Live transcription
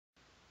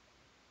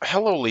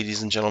Hello,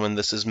 ladies and gentlemen,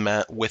 this is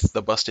Matt with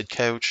The Busted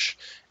Couch,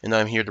 and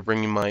I'm here to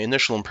bring you my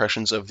initial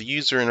impressions of the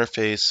user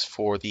interface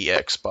for the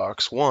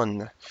Xbox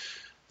One.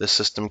 The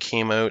system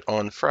came out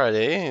on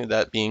Friday,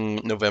 that being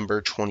November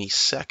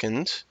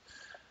 22nd,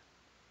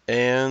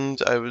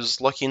 and I was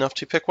lucky enough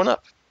to pick one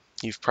up.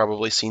 You've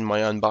probably seen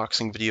my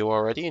unboxing video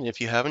already, and if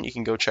you haven't, you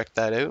can go check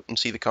that out and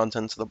see the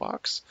contents of the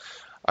box.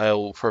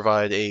 I'll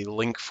provide a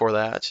link for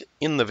that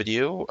in the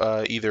video,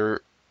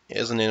 either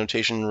as an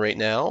annotation right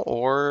now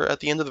or at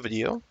the end of the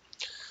video.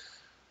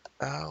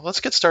 Let's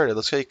get started.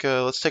 Let's take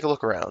a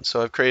look around.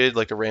 So I've created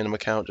like a random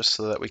account just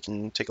so that we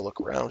can take a look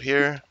around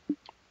here.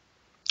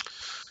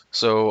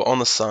 So on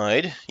the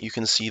side, you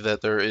can see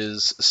that there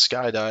is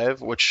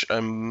Skydive, which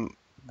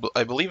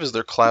I believe is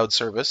their cloud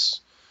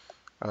service.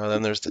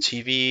 Then there's the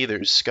TV,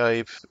 there's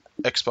Skype,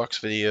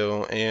 Xbox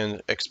Video,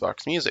 and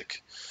Xbox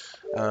Music.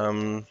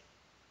 Um,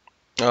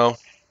 oh,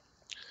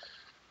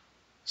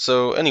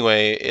 so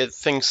anyway, it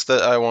thinks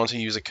that I want to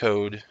use a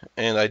code,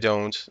 and I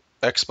don't.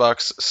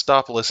 Xbox,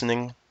 stop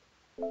listening.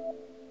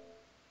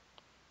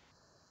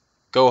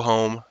 Go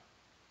home.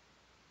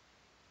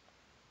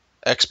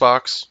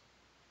 Xbox,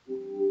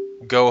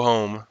 go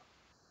home.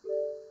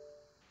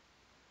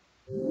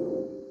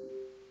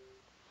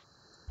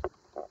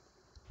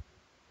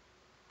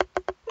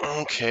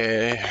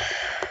 Okay,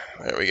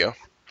 there we go.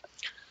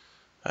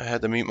 I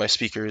had to mute my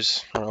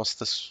speakers, or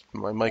else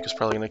my mic is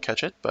probably going to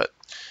catch it. But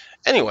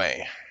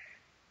anyway,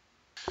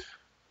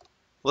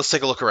 let's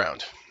take a look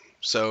around.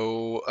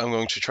 So I'm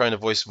going to try and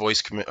avoid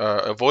voice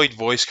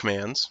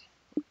commands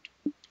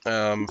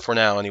for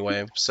now,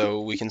 anyway.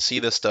 So we can see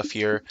this stuff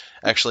here.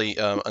 Actually,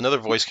 another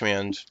voice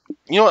command.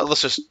 You know what?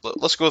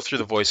 Let's go through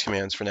the voice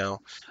commands for now.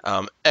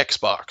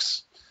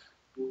 Xbox.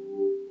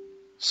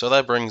 So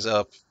that brings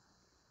up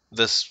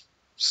this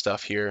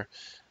stuff here.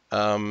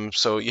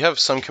 So you have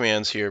some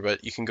commands here,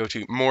 but you can go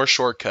to more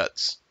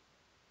shortcuts.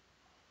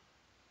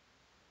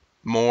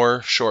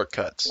 More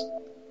shortcuts.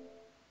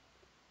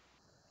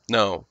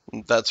 No,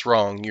 that's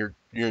wrong. You're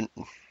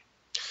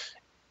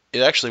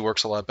It actually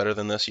works a lot better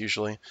than this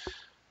usually.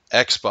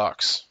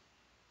 Xbox.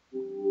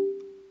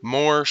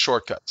 More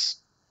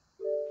shortcuts.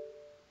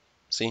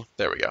 See?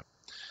 There we go.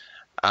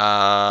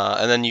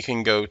 And then you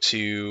can go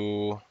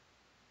to,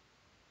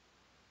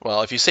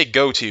 well, if you say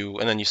go to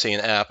and then you say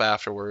an app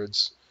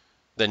afterwards,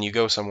 then you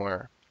go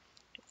somewhere.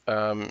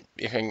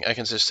 I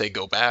can just say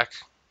go back.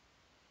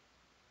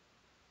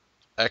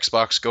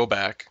 Xbox go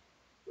back.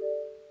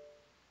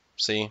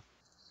 See?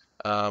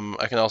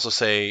 I can also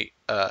say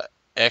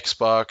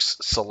Xbox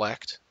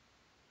select,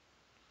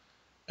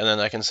 and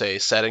then I can say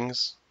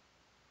settings.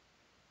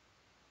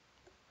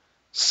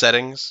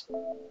 Settings.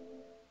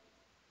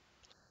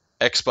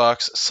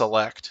 Xbox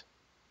select.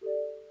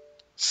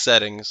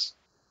 Settings.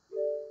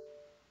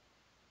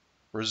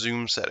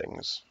 Resume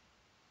settings.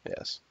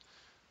 Yes.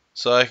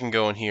 So I can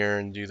go in here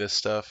and do this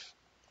stuff.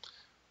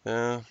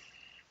 Uh,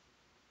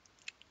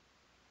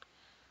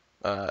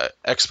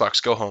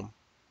 Xbox go home.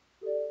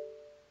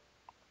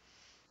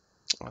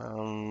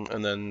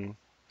 And then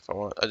if I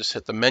want, I just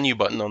hit the menu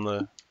button on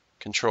the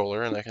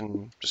controller, and I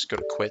can just go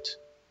to quit.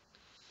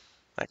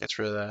 That gets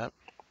rid of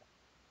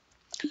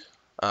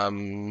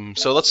that.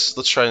 So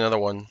let's try another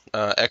one.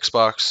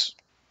 Xbox.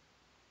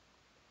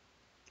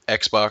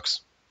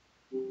 Xbox.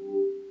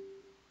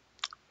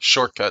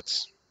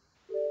 Shortcuts.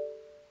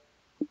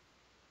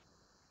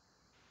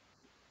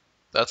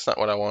 That's not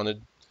what I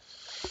wanted.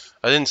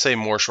 I didn't say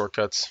more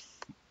shortcuts.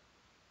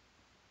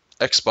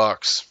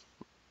 Xbox.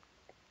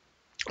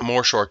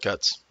 More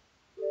shortcuts.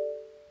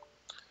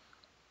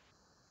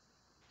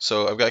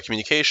 So I've got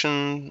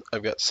communication,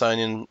 I've got sign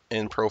in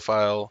and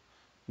profile,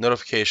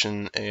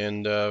 notification,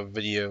 and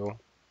video.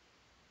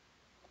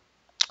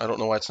 I don't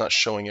know why it's not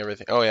showing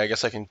everything. Oh yeah, I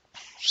guess I can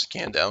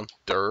scan down.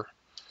 Durr.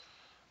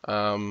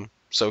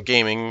 So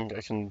gaming,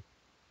 I can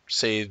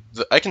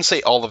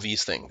say all of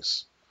these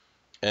things,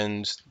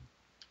 and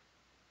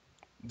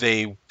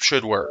they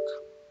should work.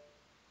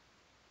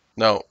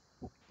 No,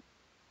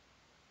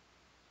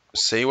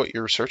 say what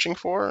you're searching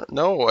for?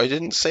 No, I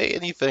didn't say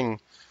anything.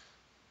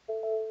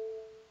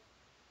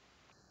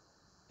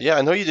 Yeah,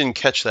 I know you didn't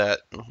catch that.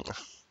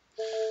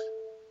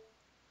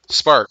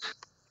 Spark.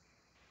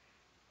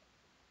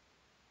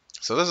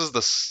 So this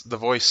is the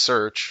voice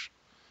search.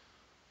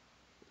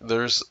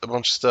 There's a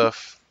bunch of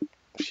stuff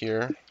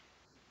here.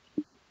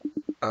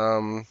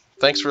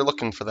 Thanks for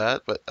looking for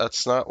that, but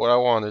that's not what I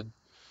wanted.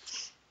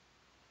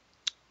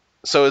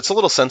 So it's a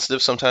little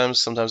sensitive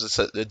sometimes. Sometimes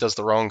it does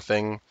the wrong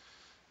thing.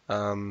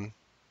 Um,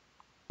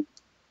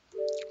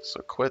 so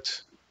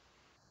quit.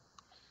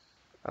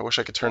 I wish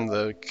I could turn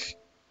the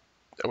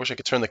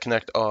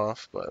Connect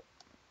off, but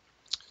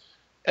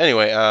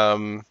anyway,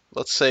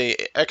 let's say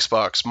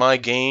Xbox, my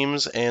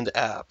games and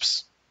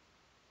apps.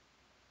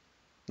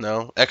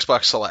 No,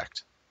 Xbox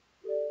Select,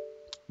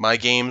 my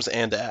games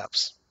and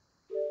apps.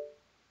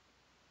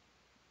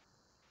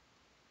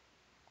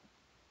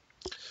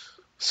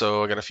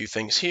 So I got a few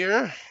things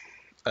here.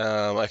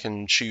 I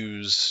can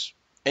choose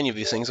any of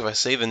these things if I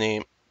say the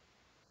name.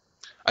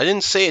 I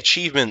didn't say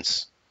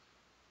achievements.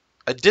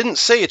 I didn't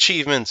say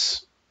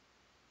achievements.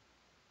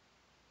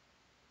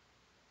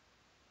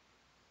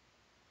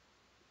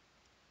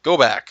 Go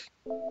back.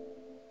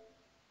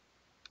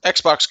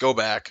 Xbox, go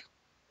back.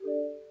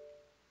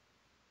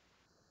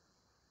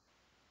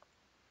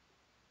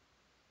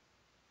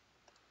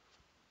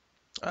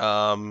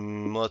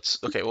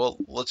 Okay, well,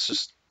 let's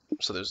just,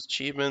 so there's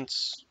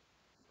achievements.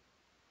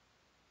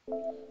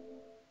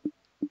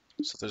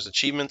 So there's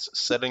achievements,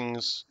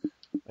 settings.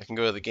 I can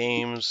go to the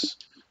games.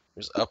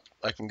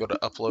 I can go to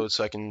upload,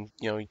 so I can,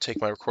 take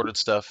my recorded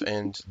stuff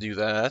and do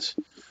that.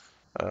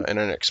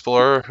 Internet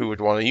Explorer, who would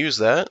want to use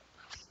that?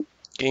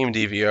 Game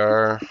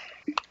DVR,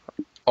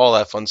 all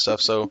that fun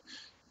stuff. So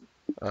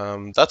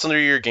that's under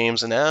your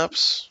games and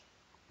apps.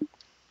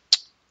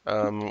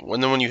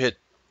 When you hit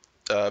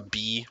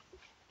B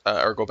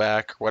or go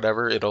back,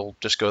 whatever, it'll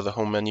just go to the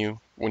home menu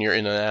when you're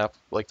in an app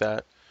like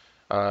that.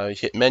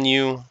 Hit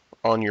menu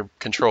on your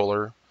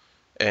controller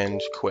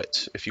and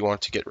quit if you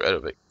want to get rid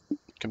of it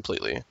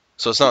completely.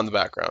 So it's not in the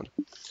background.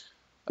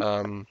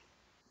 Um,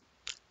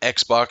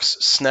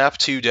 Xbox Snap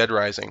to Dead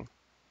Rising.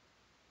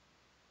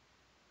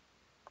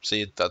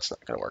 See, that's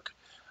not going to work.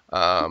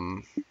 I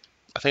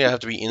think I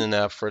have to be in an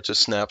app for it to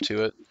snap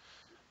to it.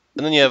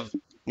 And then you have,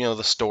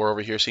 the store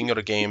over here, so you can go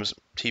to games,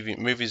 TV,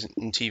 movies,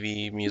 and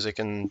TV, music,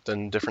 and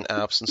then different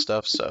apps and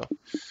stuff. So,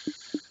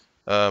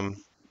 um,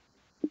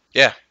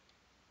 yeah,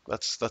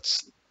 that's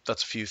a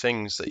few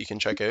things that you can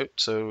check out.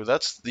 So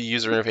that's the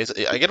user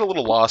interface. I get a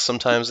little lost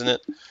sometimes in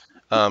it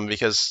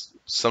because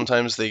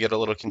sometimes they get a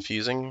little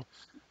confusing.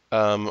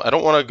 I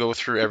don't want to go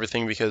through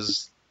everything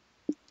because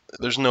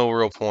there's no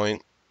real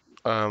point.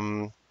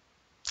 Um,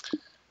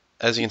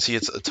 as you can see,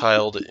 it's a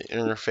tiled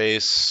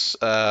interface,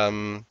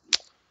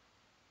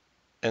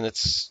 and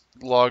it's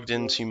logged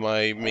into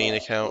my main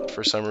account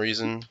for some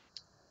reason.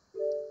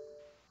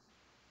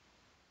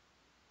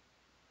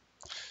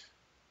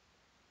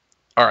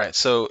 All right,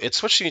 so it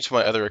switched me to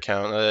my other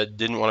account. I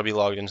didn't want to be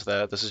logged into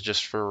that. This is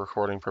just for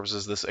recording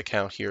purposes, this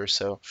account here.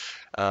 So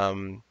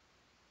um,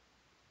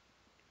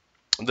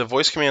 the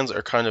voice commands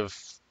are kind of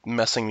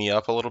messing me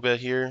up a little bit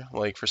here.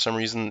 Like for some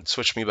reason, it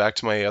switched me back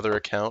to my other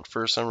account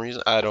for some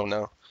reason. I don't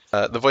know.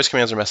 The voice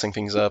commands are messing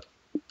things up,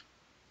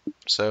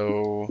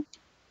 so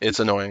it's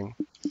annoying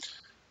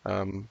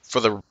for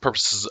the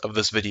purposes of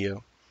this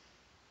video.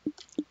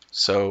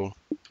 So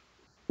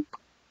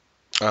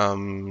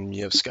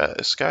you have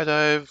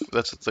Skydive,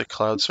 that's the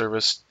cloud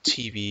service,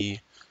 TV,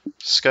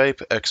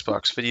 Skype,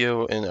 Xbox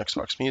Video, and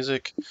Xbox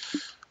Music.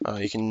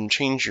 You can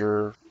change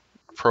your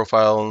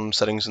profile and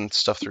settings and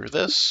stuff through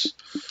this.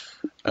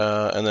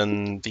 And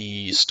then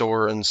the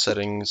store and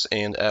settings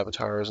and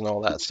avatars and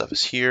all that stuff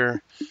is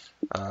here.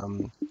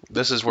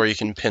 This is where you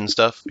can pin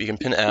stuff. You can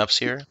pin apps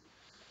here.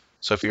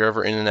 So if you're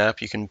ever in an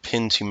app, you can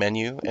pin to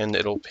menu and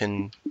it'll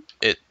pin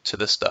it to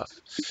this stuff.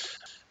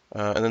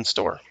 And then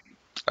store.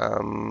 I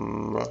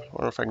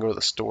wonder if I can go to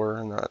the store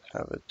and not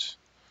have it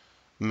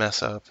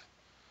mess up.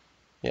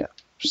 Yeah.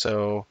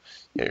 So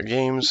yeah, your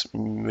games,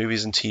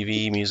 movies and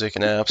TV, music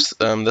and apps.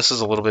 This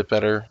is a little bit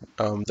better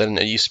than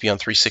it used to be on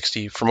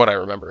 360, from what I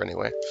remember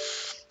anyway.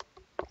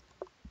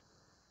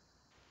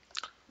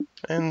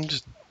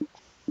 And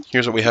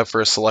here's what we have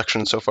for a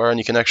selection so far, and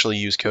you can actually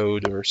use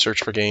code or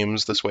search for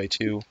games this way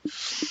too.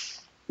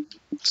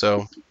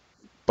 So,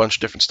 bunch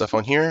of different stuff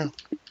on here.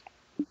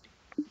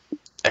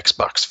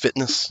 Xbox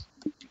Fitness.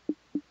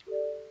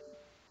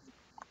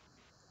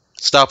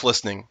 Stop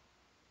listening.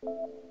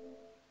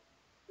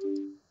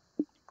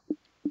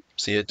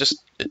 See, it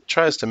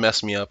tries to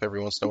mess me up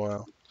every once in a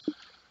while.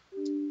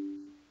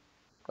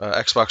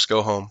 Xbox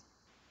Go Home.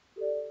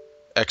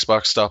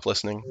 Xbox Stop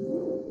Listening.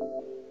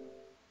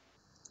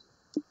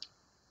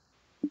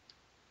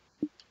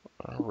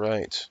 All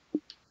right.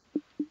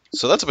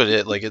 So that's about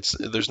it. Like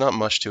there's not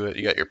much to it.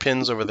 You got your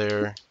pins over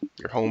there,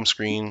 your home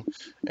screen,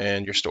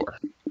 and your store.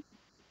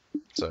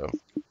 So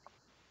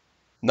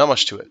not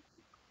much to it.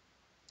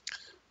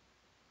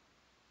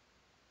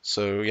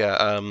 So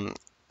yeah,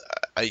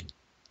 I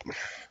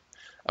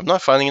I'm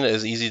not finding it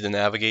as easy to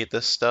navigate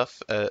this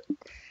stuff. And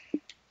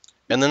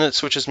then it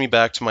switches me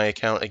back to my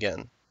account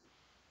again.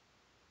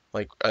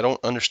 Like I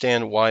don't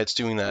understand why it's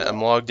doing that.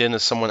 I'm logged in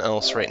as someone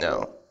else right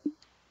now.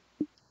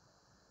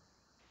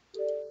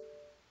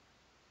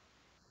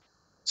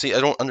 See,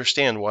 I don't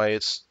understand why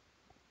it's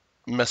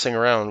messing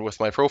around with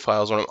my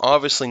profiles when I'm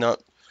obviously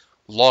not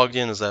logged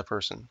in as that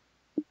person.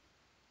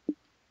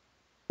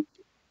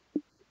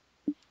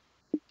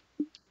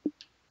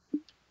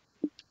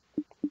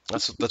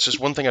 That's just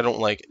one thing I don't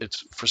like.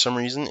 It's for some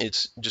reason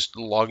it's just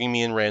logging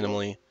me in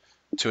randomly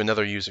to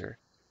another user.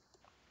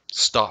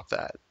 Stop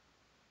that.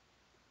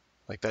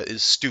 Like that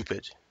is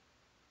stupid.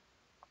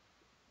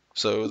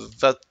 So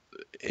that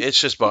it's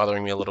just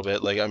bothering me a little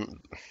bit. Like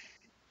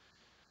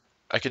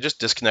I could just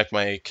disconnect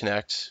my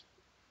Connect.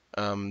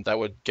 That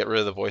would get rid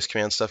of the voice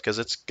command stuff because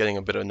it's getting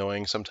a bit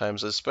annoying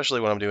sometimes, especially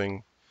when I'm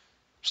doing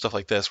stuff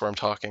like this where I'm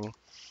talking.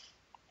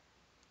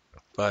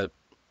 But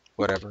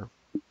whatever.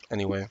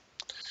 Anyway,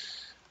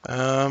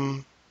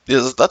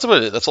 That's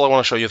about it. That's all I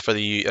want to show you for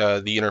the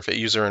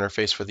user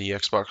interface for the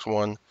Xbox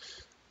One.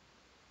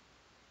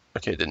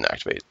 Okay, it didn't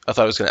activate. I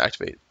thought it was going to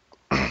activate.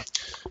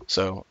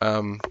 So,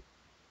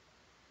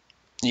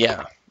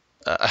 yeah,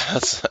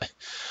 that's,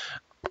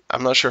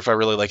 I'm not sure if I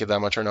really like it that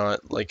much or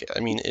not. Like, I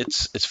mean,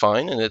 it's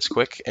fine and it's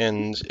quick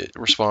and it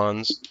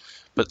responds,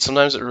 but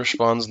sometimes it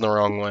responds in the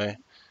wrong way,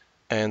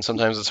 and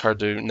sometimes it's hard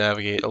to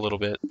navigate a little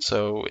bit,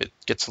 so it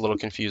gets a little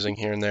confusing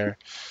here and there.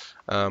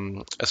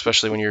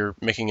 Especially when you're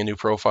making a new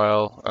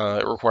profile.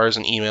 It requires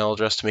an email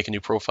address to make a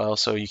new profile,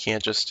 so you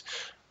can't just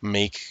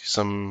make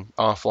some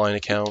offline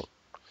account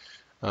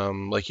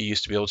like you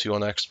used to be able to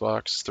on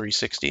Xbox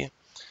 360.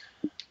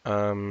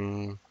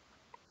 Um,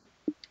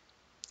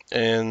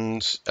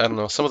 and I don't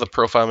know, some of the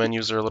profile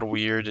menus are a little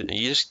weird.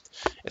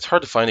 It's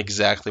hard to find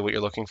exactly what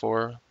you're looking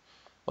for.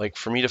 Like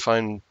for me to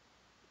find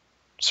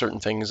certain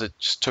things, it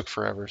just took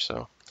forever.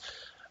 So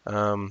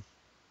um,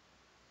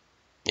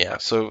 yeah,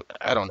 so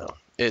I don't know.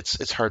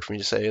 It's hard for me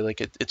to say. Like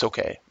it's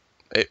okay.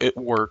 It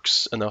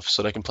works enough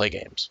so that I can play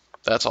games.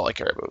 That's all I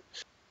care about.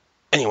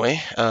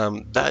 Anyway,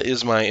 that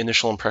is my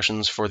initial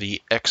impressions for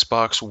the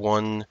Xbox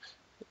One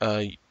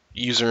uh,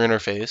 user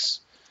interface.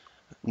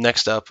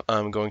 Next up,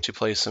 I'm going to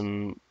play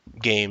some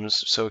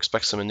games, so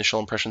expect some initial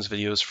impressions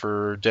videos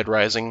for Dead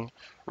Rising,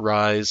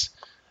 Rise,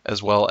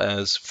 as well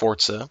as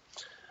Forza.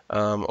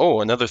 Oh,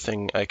 another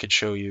thing I could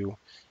show you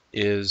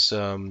is,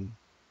 and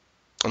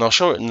I'll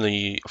show it in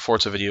the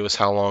Forza video, is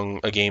how long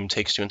a game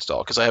takes to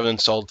install, because I haven't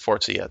installed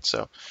Forza yet,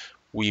 so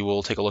we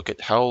will take a look at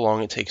how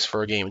long it takes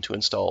for a game to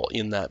install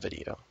in that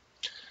video.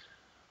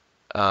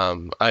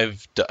 I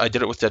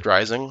did it with Dead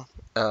Rising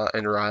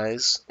and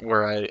Rise,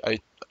 where I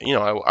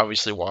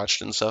obviously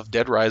watched and stuff.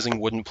 Dead Rising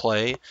wouldn't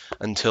play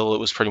until it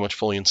was pretty much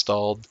fully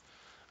installed,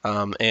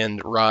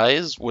 and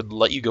Rise would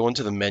let you go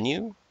into the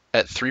menu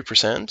at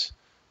 3%,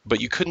 but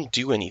you couldn't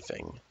do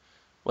anything.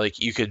 Like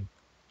you could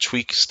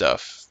tweak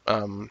stuff.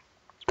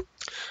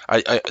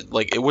 I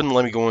like it wouldn't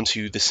let me go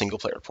into the single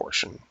player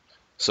portion,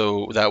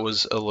 so that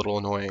was a little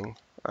annoying.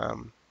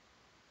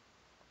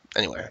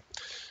 Anyway,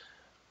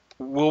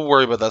 we'll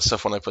worry about that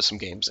stuff when I put some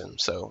games in.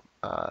 So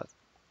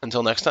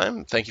until next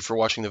time, thank you for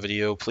watching the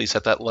video. Please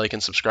hit that like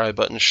and subscribe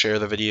button, share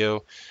the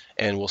video,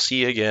 and we'll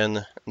see you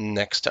again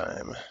next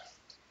time.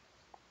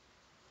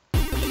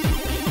 Your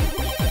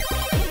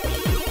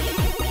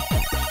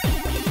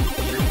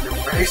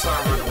face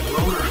armor, the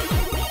rotor.